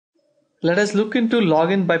Let us look into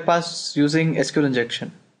login bypass using SQL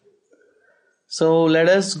injection. So let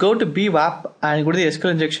us go to BWAP and go to the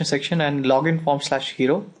SQL injection section and login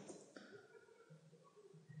form/hero.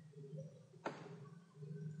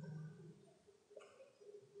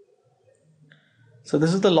 So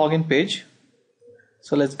this is the login page.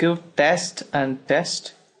 So let's give test and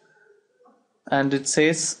test, and it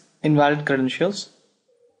says invalid credentials.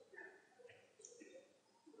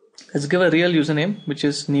 Let's give a real username, which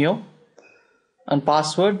is Neo, and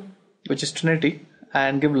password, which is Trinity,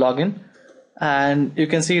 and give login. And you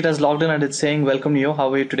can see it has logged in and it's saying welcome Neo,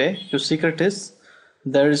 how are you today? Your secret is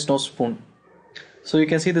there is no spoon. So you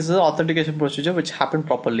can see this is an authentication procedure which happened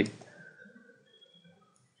properly.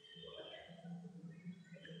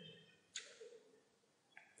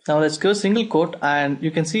 Now let's give a single quote, and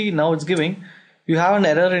you can see now it's giving you have an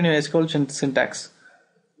error in your SQL syntax.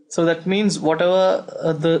 So that means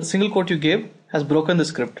whatever the single quote you gave has broken the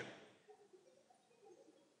script.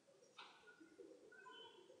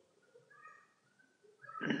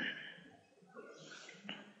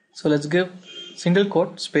 So let's give single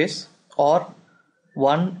quote space or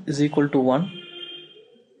 1 is equal to 1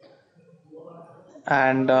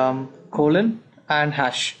 and colon and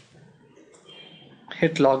hash.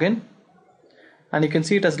 Hit login and you can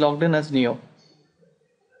see it has logged in as Neo.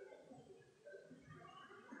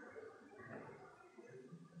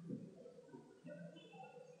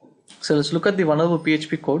 So let's look at the vulnerable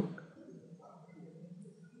PHP code.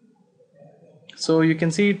 So you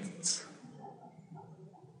can see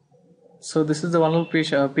so this is the vulnerable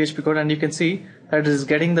PHP code, and you can see that it is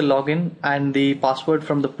getting the login and the password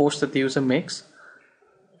from the post that the user makes,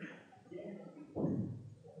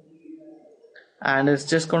 and it's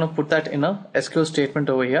just going to put that in a SQL statement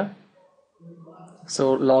over here.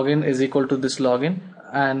 So login is equal to this login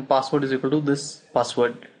and password is equal to this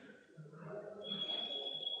password.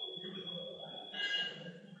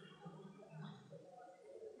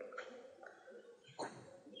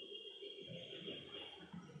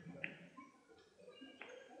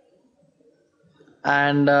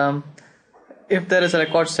 And if there is a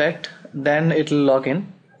record set, then it will log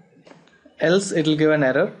in, else it will give an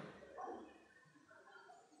error.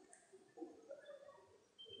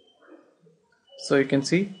 So you can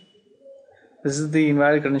see this is the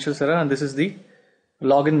invalid credentials error and this is the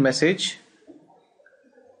login message.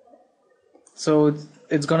 So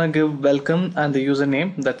it's gonna give welcome and the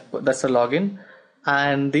username, that's the login,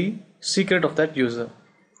 and the secret of that user.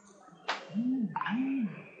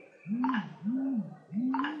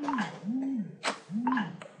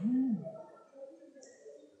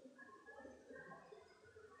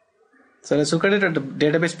 So let's look at it at the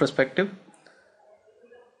database perspective.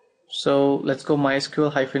 So let's go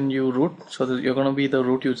MySQL-u root, so that you're going to be the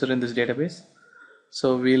root user in this database.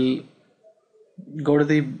 So we'll go to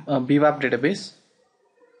the BWAP database.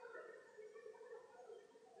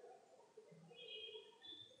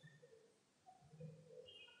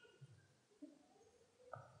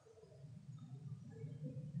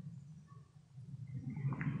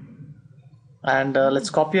 And let's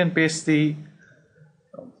copy and paste the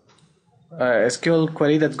SQL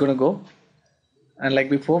query that's going to go, and like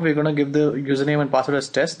before we're going to give the username and password as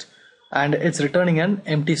test, and it's returning an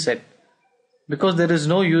empty set because there is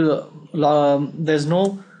no there's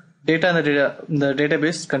no data in the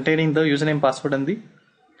database containing the username, password, and the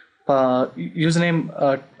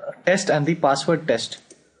username test and the password test.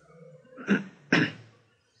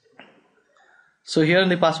 So here in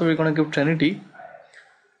the password we're going to give Trinity,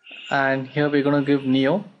 and here we're going to give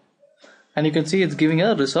Neo, and you can see it's giving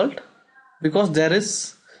a result because there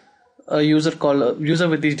is a user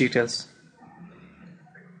with these details.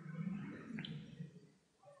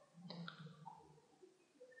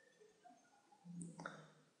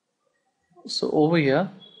 So over here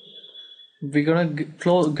we're gonna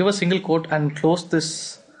give a single quote and close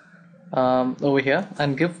this over here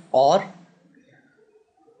and give or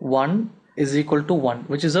 1 is equal to 1,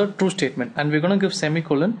 which is a true statement, and we're gonna give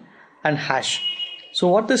semicolon and hash. So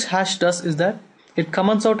what this hash does is that it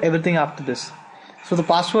comments out everything after this. So the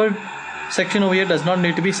password section over here does not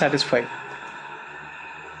need to be satisfied,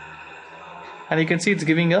 and you can see it's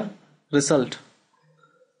giving a result,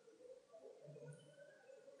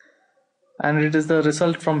 and it is the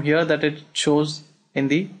result from here that it shows in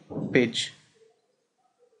the page.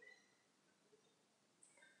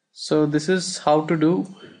 So this is how to do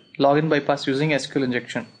login bypass using SQL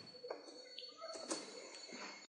injection.